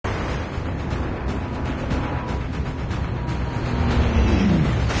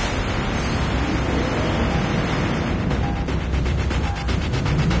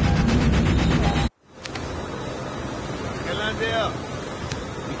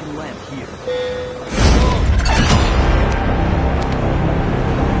Requesting lamp here.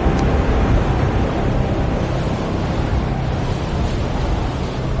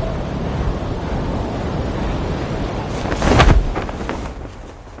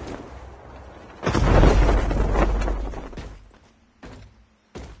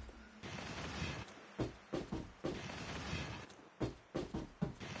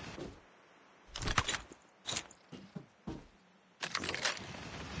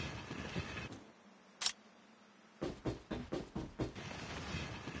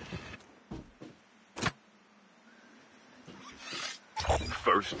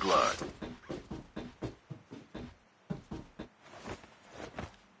 First blood.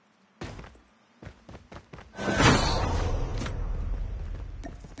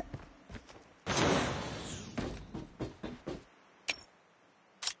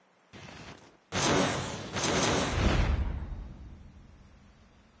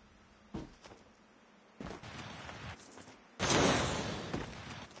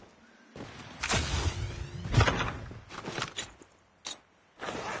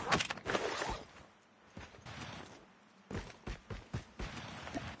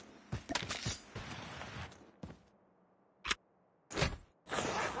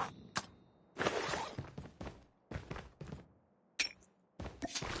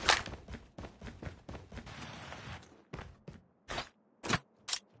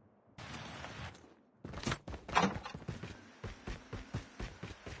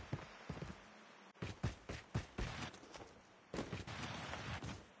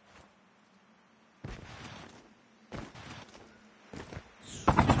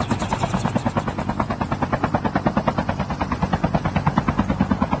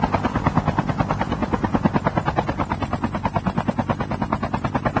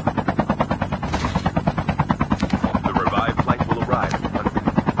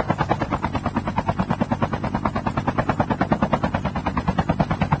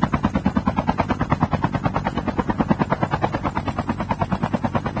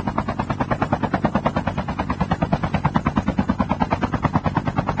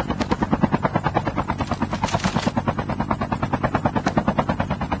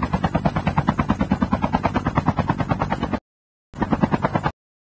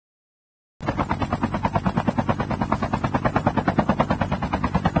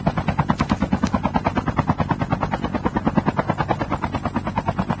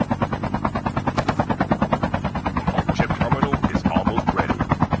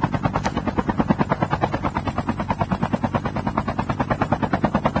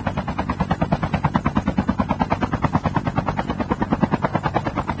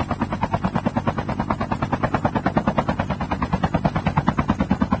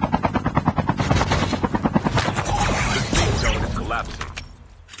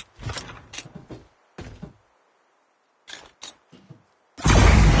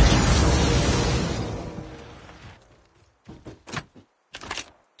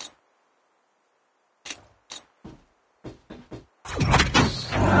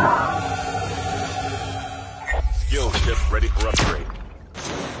 Ready for upgrade.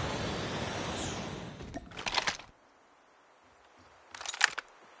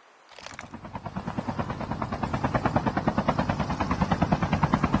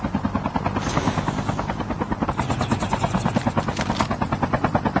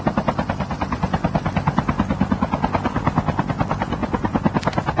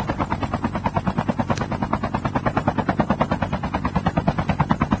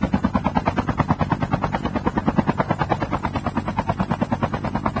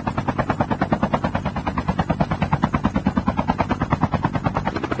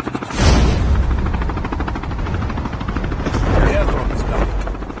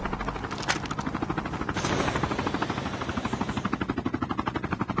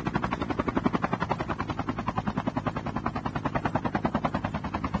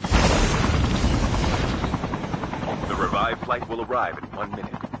 Flight will arrive in 1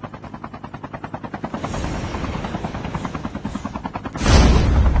 minute.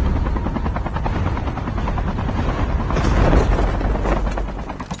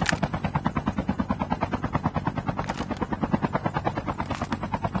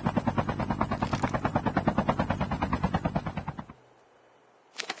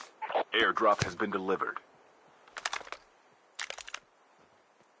 Airdrop has been delivered.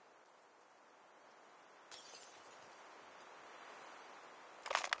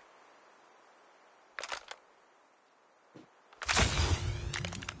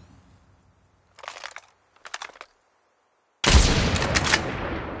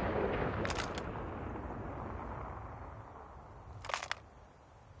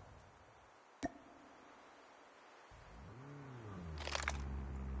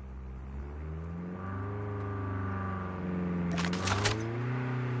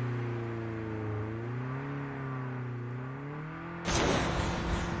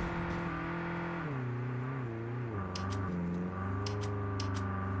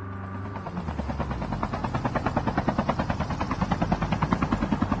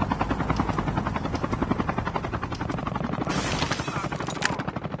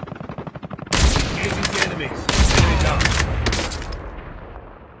 enemies. Enemy down.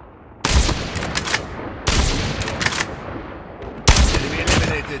 Enemy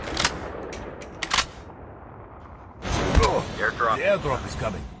eliminated. Airdrop. The airdrop is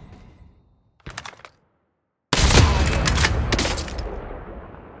coming.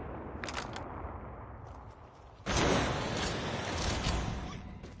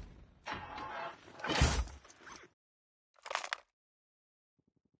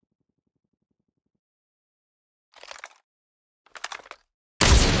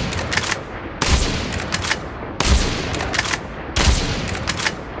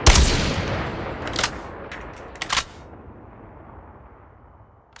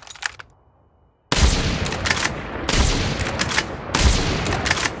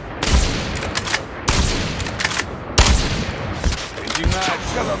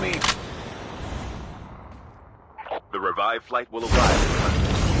 Cover me. The revived flight will arrive.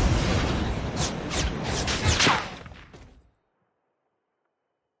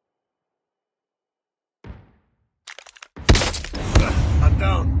 I'm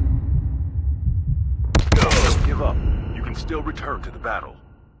down. Don't give up. You can still return to the battle.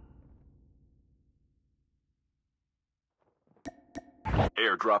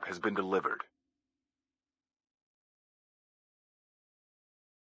 Airdrop has been delivered.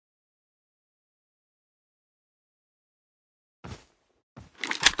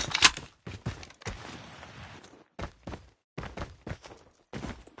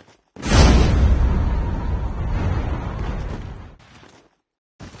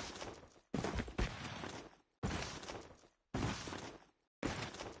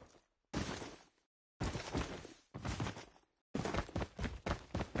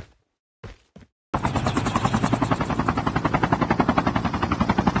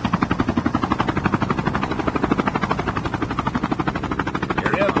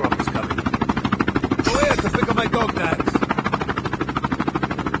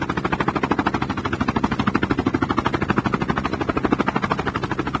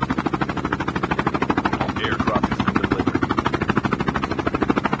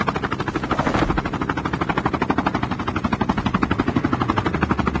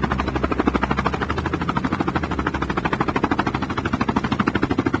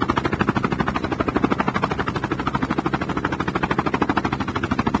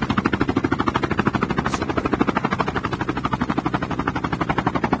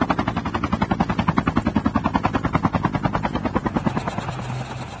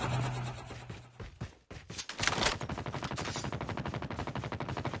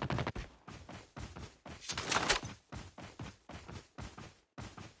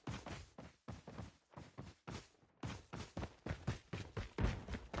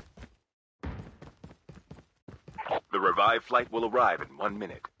 The revived flight will arrive in 1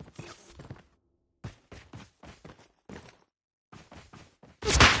 minute.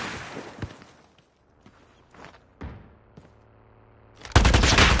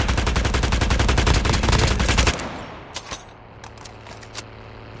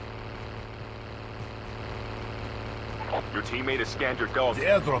 Your teammate has scanned your dog. The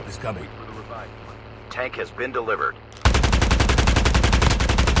airdrop is coming. Wait for the revived flight. Tank has been delivered.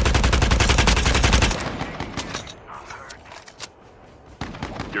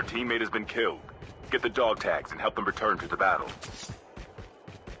 Your teammate has been killed. Get the dog tags and help them return to the battle.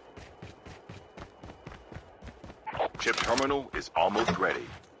 Chip terminal is almost ready.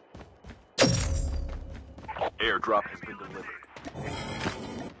 Airdrop has been delivered.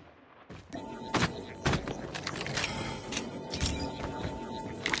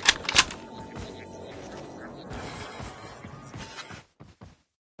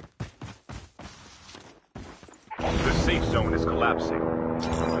 The safe zone is collapsing.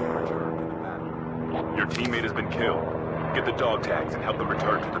 Your teammate has been killed. Get the dog tags and help them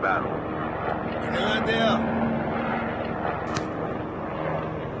return to the battle.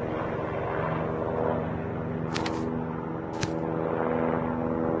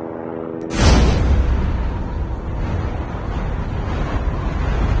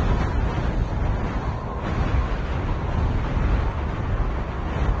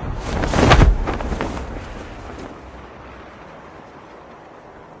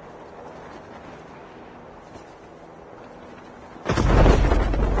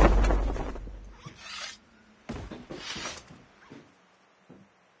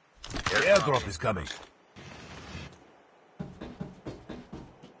 The airdrop is coming.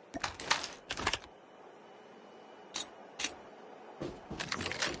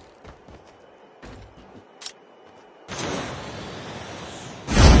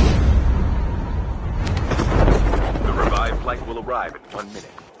 The revived flight will arrive in 1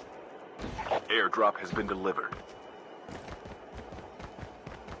 minute. Airdrop has been delivered.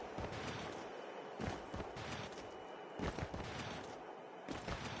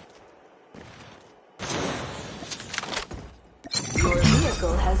 Your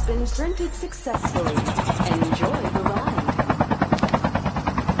vehicle has been printed successfully. Enjoy the ride.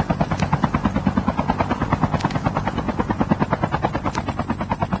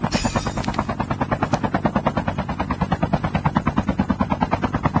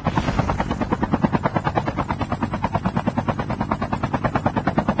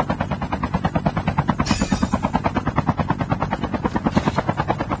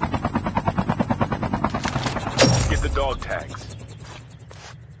 Get the dog tags.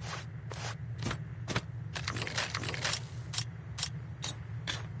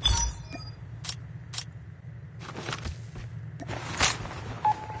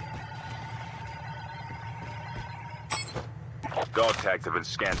 Dog tags have been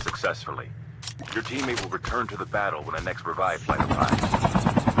scanned successfully. Your teammate will return to the battle when the next revive flight arrives.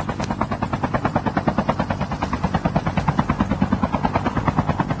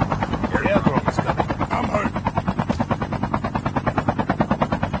 The airdrop is coming. I'm hurt.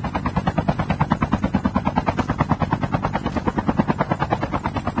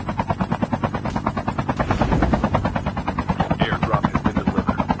 Airdrop has been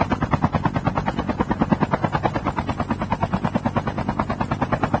delivered.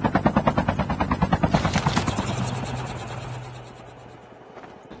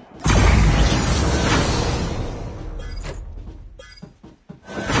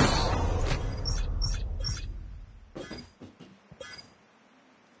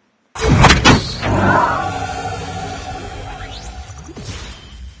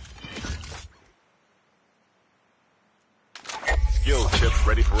 Skill chips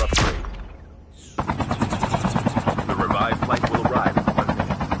ready for upgrade. The revive flight will arrive in 1 minute.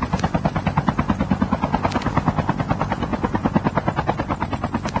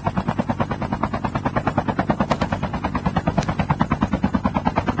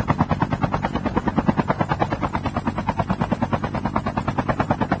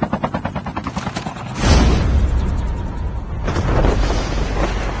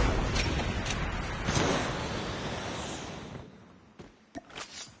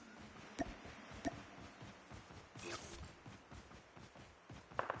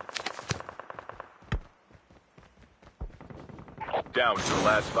 Down to the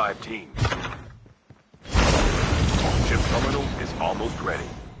last 5 teams. Chip terminal is almost ready.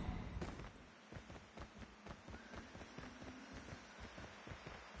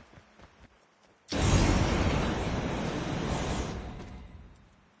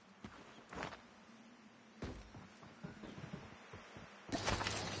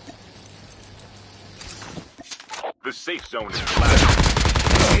 The safe zone is collapsed.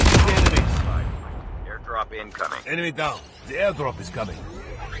 Engage the enemy. Airdrop incoming. Enemy down. The airdrop is coming.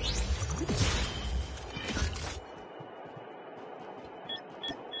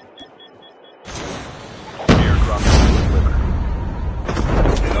 Airdrop has been delivered.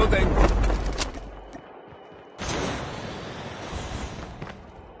 Reloading.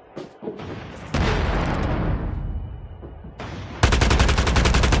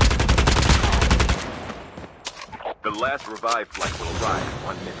 The last revive flight will arrive in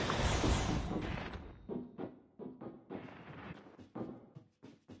 1 minute.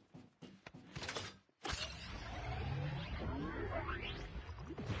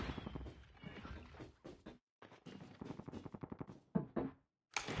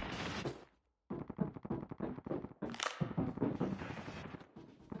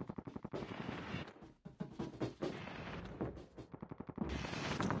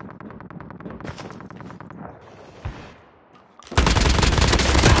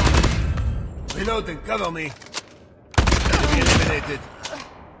 Reloading. Cover me. Enemy eliminated.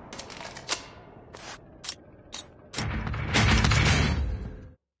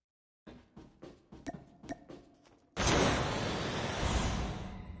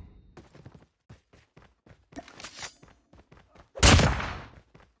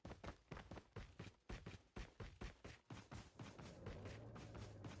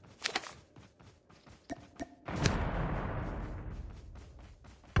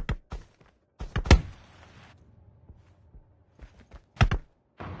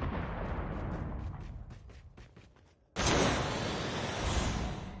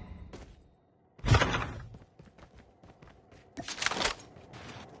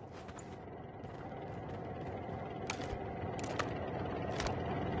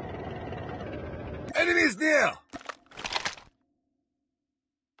 Enemies near!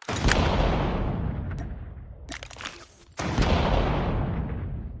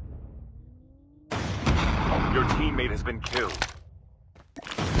 Your teammate has been killed.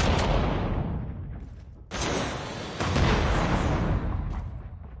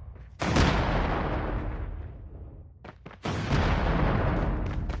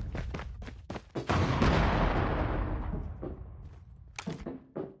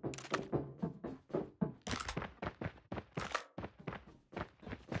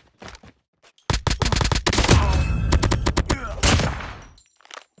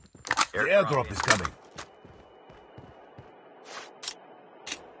 The airdrop is coming.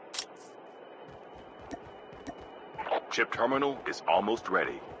 Chip terminal is almost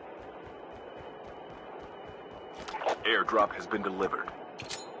ready. Airdrop has been delivered.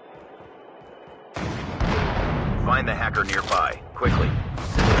 Find the hacker nearby, quickly.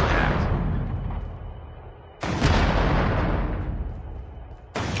 System hacked.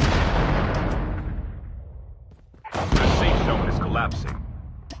 The safe zone is collapsing.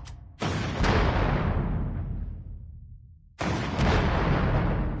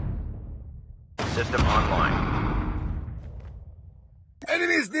 System online.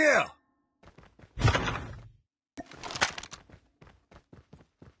 Enemies near!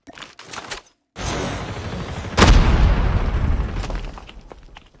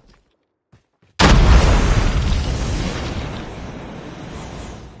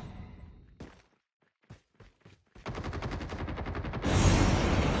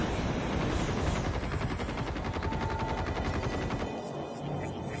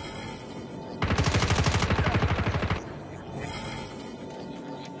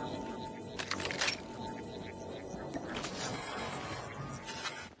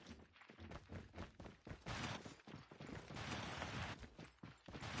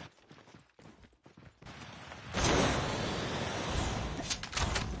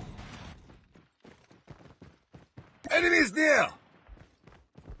 Enemies near!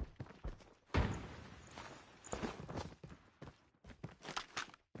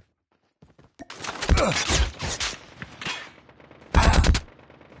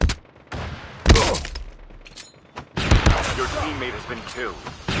 Your teammate has been killed.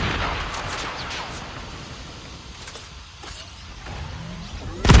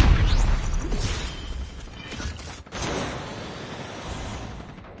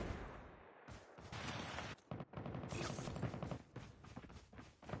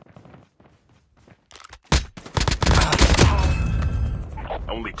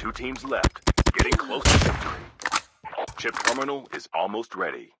 Only 2 teams left. Getting close to victory. Chip terminal is almost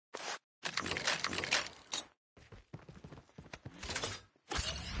ready.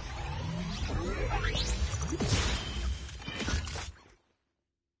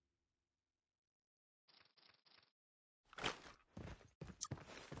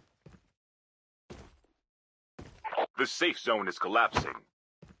 The safe zone is collapsing.